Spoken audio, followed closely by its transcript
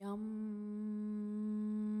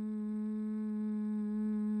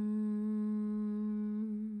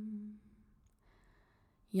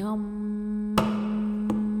Yum.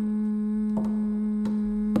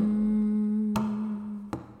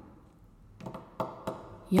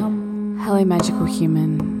 Yum. Hello, magical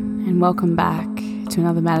human, and welcome back to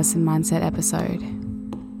another Madison Mindset episode.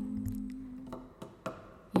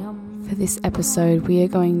 For this episode, we are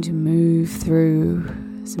going to move through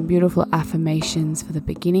some beautiful affirmations for the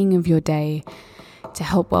beginning of your day to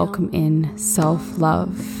help welcome in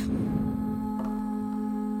self-love.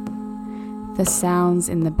 The sounds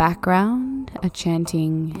in the background are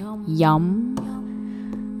chanting YUM,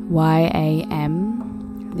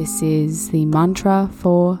 Y-A-M. This is the mantra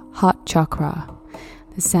for heart chakra,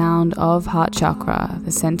 the sound of heart chakra,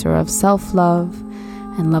 the center of self-love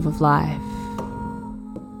and love of life.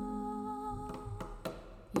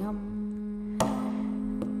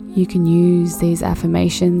 You can use these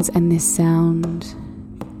affirmations and this sound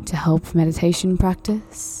to help meditation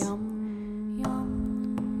practice.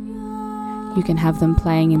 You can have them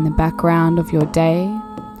playing in the background of your day,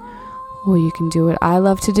 or you can do what I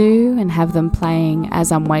love to do and have them playing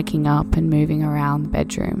as I'm waking up and moving around the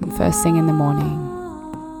bedroom first thing in the morning.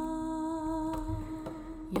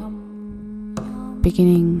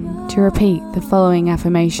 Beginning to repeat the following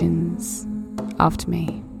affirmations after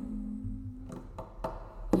me.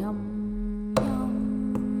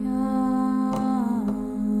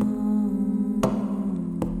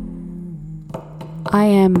 I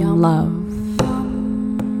am love.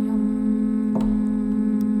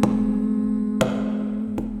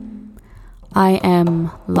 I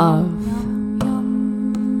am love.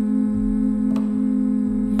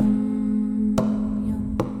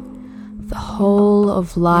 The whole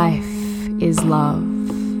of life is love.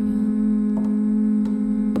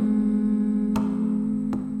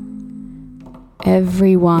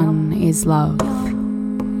 Everyone is love.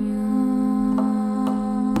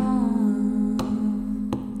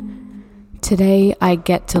 Today I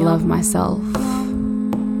get to love myself.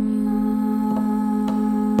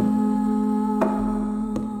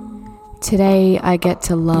 Today I get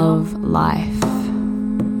to love life.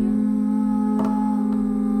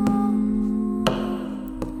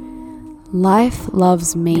 Life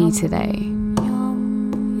loves me today.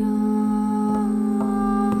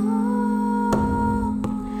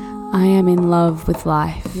 I am in love with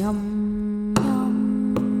life.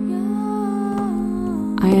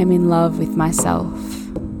 I am in love with myself.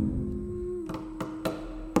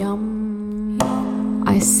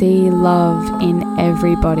 I see love in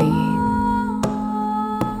everybody.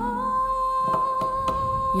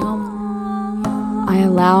 I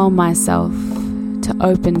allow myself to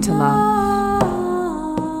open to love.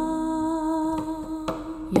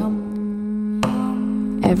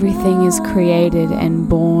 Everything is created and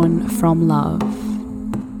born from love.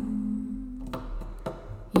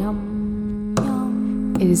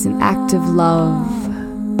 It is an act of love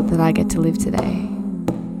that I get to live today.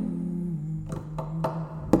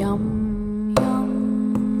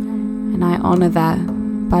 And I honor that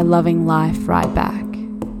by loving life right back.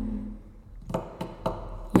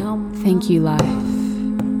 Thank you, life.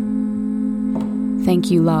 Thank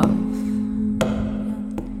you, love.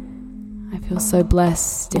 I feel so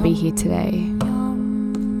blessed to be here today.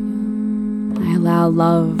 I allow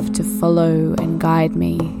love to follow and guide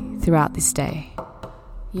me throughout this day.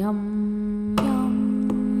 I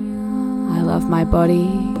love my body.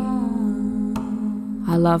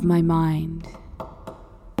 I love my mind.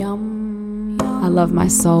 I love my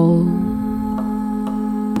soul.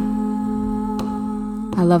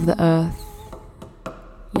 I love the earth.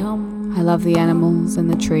 I love the animals and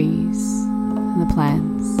the trees and the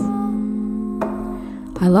plants.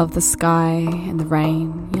 I love the sky and the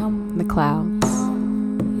rain and the clouds.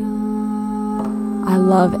 I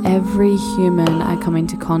love every human I come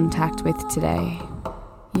into contact with today.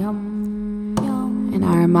 And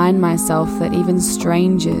I remind myself that even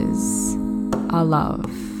strangers are love.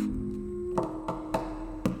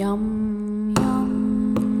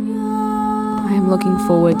 I am looking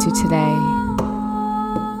forward to today.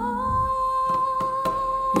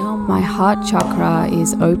 My heart chakra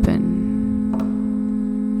is open.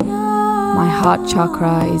 My heart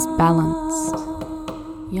chakra is balanced.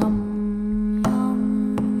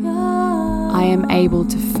 I am able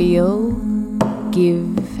to feel,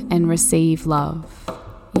 give, and receive love.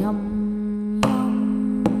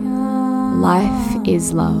 Life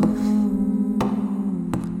is love.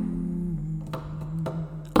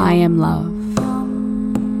 I am love.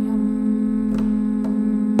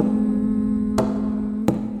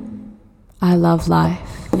 I love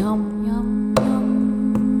life.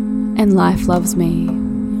 And life loves me.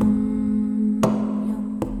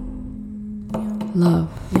 Love.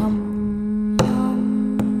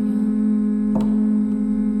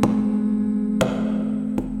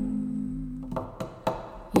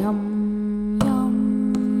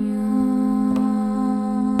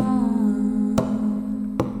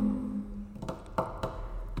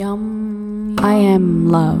 I am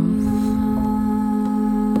love.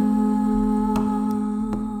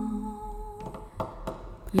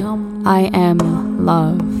 I am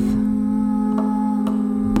love.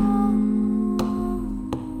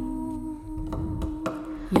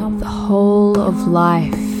 The whole of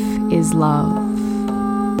life is love.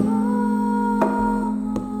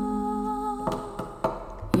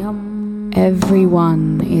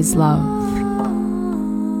 Everyone is love.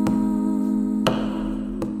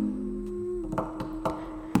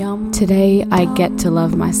 Today I get to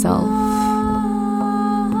love myself.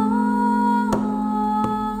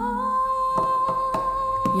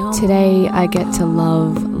 Today I get to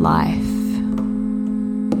love life.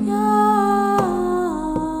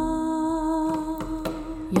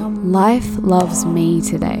 Life loves me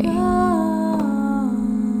today.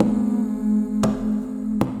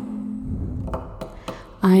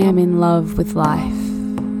 I am in love with life.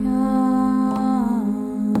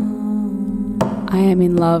 I am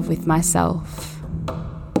in love with myself.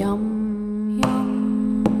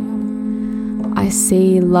 I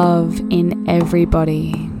see love in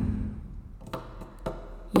everybody.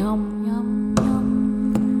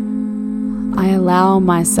 I allow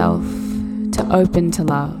myself to open to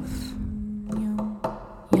love.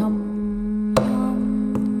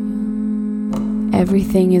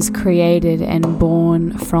 Everything is created and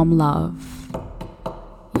born from love.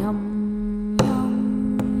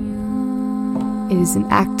 It is an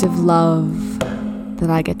act of love that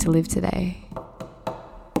I get to live today.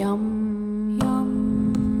 And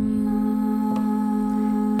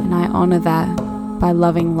I honor that by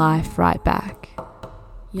loving life right back.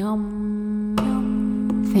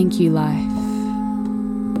 Thank you, life.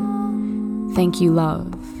 Thank you,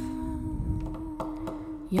 love.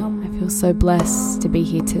 I feel so blessed to be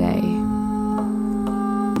here today.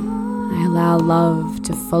 I allow love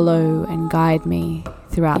to follow and guide me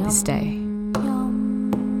throughout this day.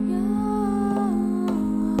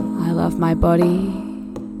 I love my body.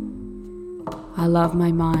 I love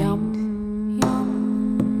my mind.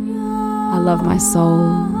 I love my soul.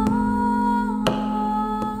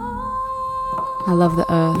 I love the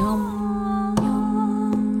earth.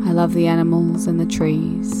 I love the animals and the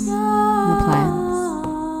trees and the plants.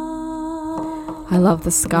 I love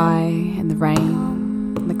the sky and the rain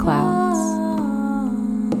and the clouds.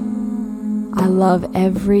 I love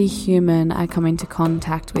every human I come into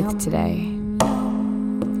contact with today.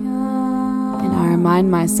 And I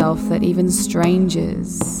remind myself that even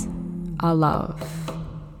strangers are love.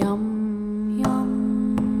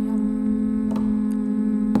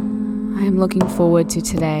 I am looking forward to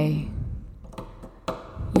today.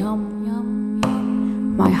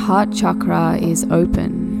 My heart chakra is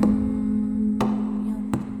open.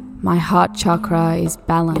 My heart chakra is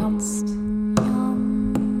balanced.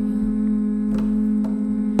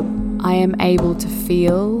 I am able to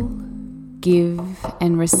feel, give,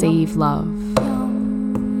 and receive love.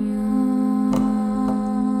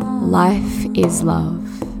 Life is love.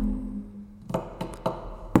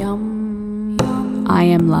 I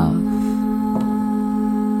am love.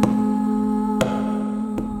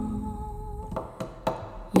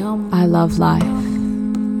 I love life.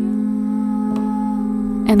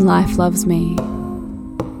 And life loves me.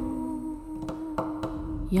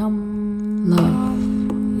 Love.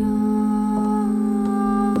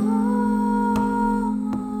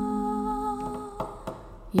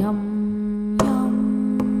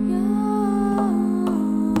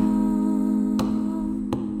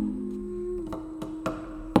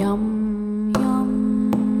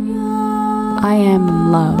 I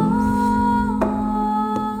am love.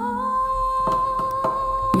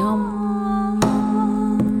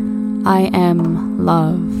 I am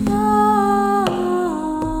love.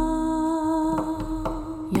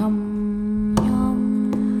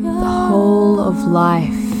 The whole of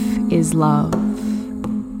life is love.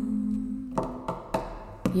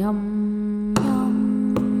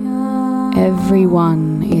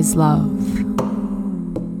 Everyone is love.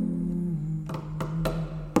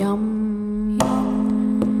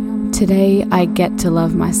 Today I get to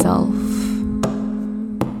love myself.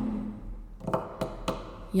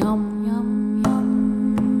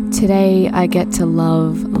 Today I get to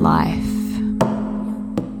love life.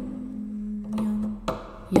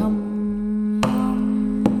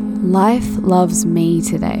 Life loves me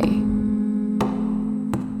today.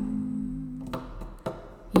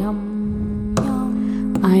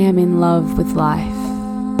 I am in love with life.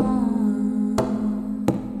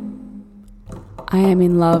 I am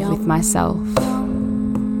in love with myself.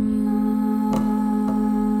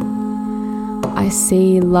 I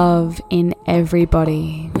see love in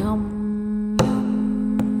everybody.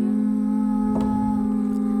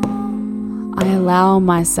 I allow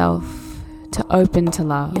myself to open to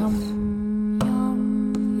love.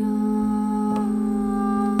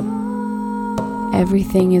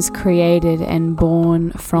 Everything is created and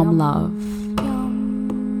born from love.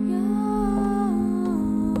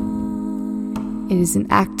 It is an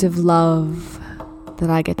act of love that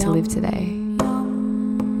I get to live today.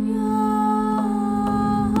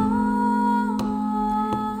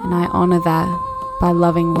 And I honor that by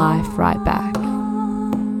loving life right back.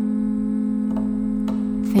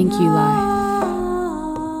 Thank you, life.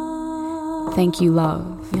 Thank you,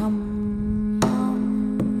 love. I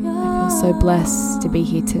feel so blessed to be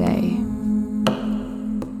here today.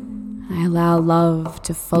 I allow love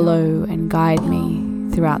to follow and guide me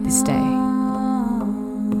throughout this day.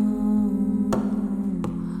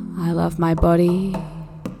 I love my body.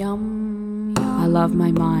 I love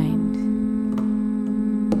my mind.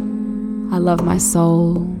 I love my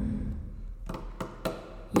soul.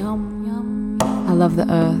 I love the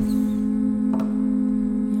earth.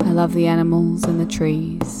 I love the animals and the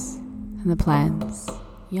trees and the plants.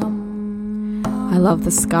 I love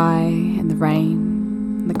the sky and the rain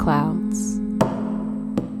and the clouds.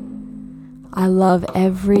 I love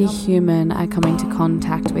every human I come into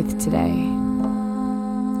contact with today.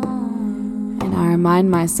 And I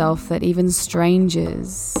remind myself that even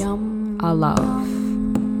strangers are love.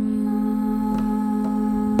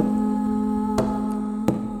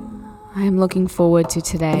 I am looking forward to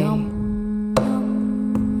today.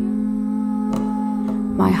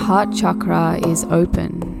 My heart chakra is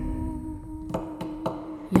open.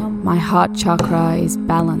 My heart chakra is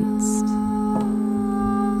balanced.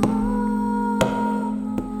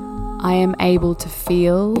 I am able to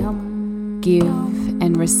feel, give,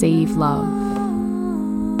 and receive love.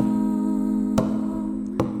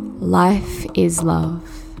 Life is love.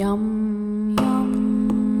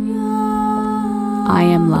 I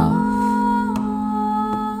am love.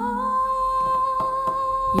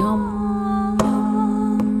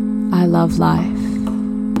 I love life,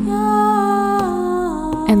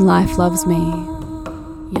 and life loves me.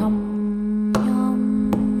 Love.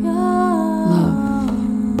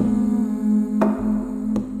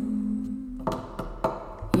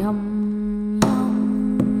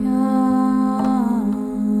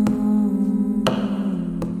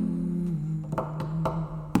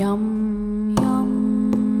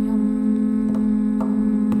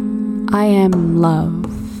 I am love.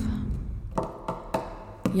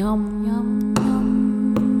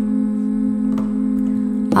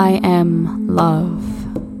 I am love.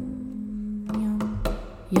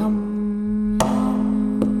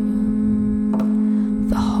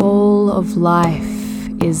 The whole of life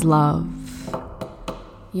is love.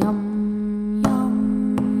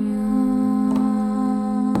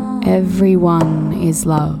 Everyone is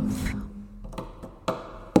love.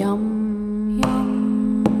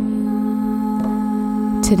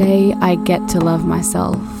 Today I get to love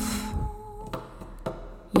myself.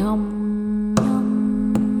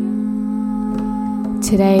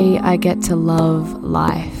 Today I get to love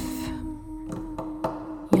life.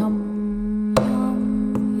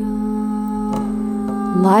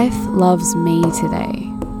 Life loves me today.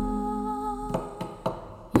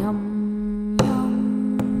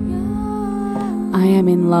 I am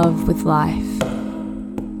in love with life.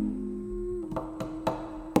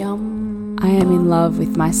 I am in love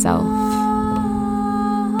with myself.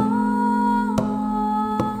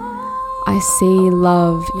 I see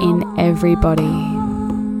love in everybody.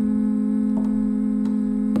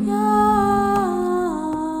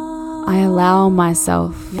 I allow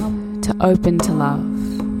myself to open to love.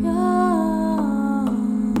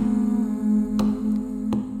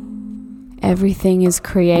 Everything is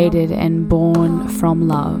created and born from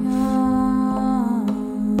love.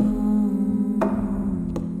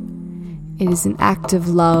 It is an act of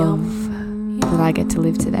love that I get to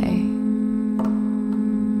live today.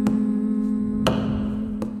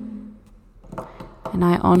 And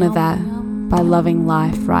I honor that by loving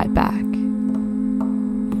life right back.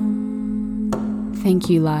 Thank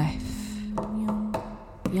you, life.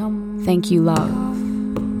 Thank you, love.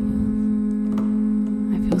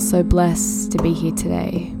 I feel so blessed to be here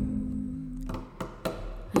today.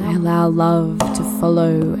 I allow love to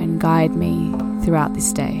follow and guide me throughout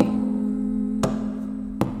this day.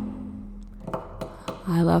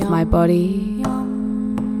 I love my body.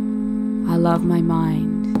 I love my mind.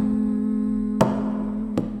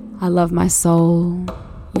 I love my soul.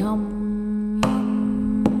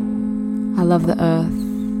 I love the earth.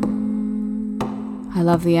 I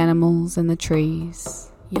love the animals and the trees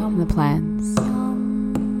and the plants.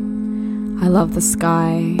 I love the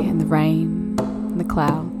sky and the rain and the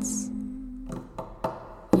clouds.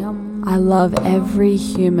 I love every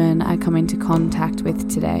human I come into contact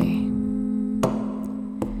with today.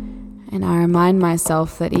 And I remind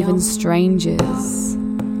myself that even strangers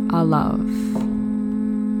are love.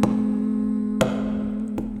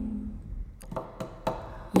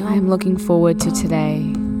 I am looking forward to today.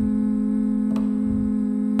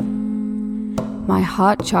 My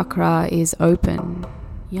heart chakra is open.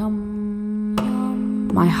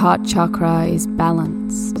 My heart chakra is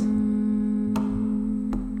balanced.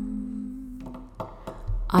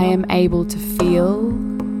 I am able to feel,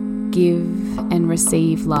 give, and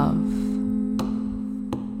receive love.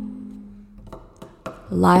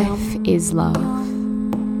 Life is love.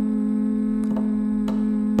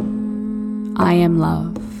 I am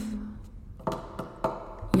love.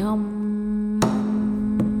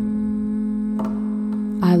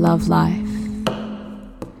 I love life.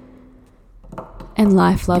 And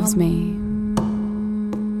life loves me.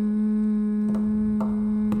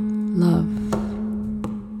 Love.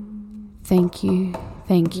 Thank you,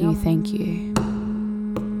 thank you, thank you.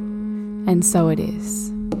 And so it is.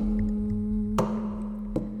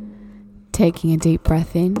 Taking a deep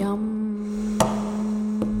breath in. A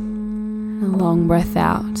long breath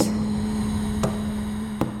out.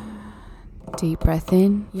 Deep breath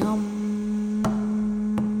in.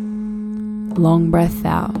 Long breath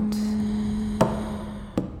out.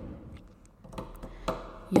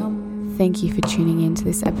 Thank you for tuning in to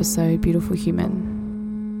this episode, beautiful human.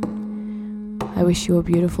 I wish you a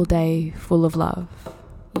beautiful day full of love.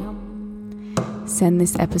 Send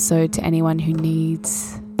this episode to anyone who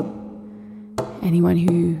needs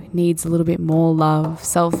a little bit more love,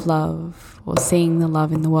 self-love, or seeing the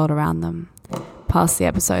love in the world around them. Pass the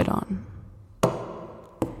episode on.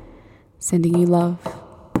 Sending you love.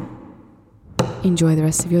 Enjoy the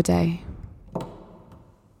rest of your day.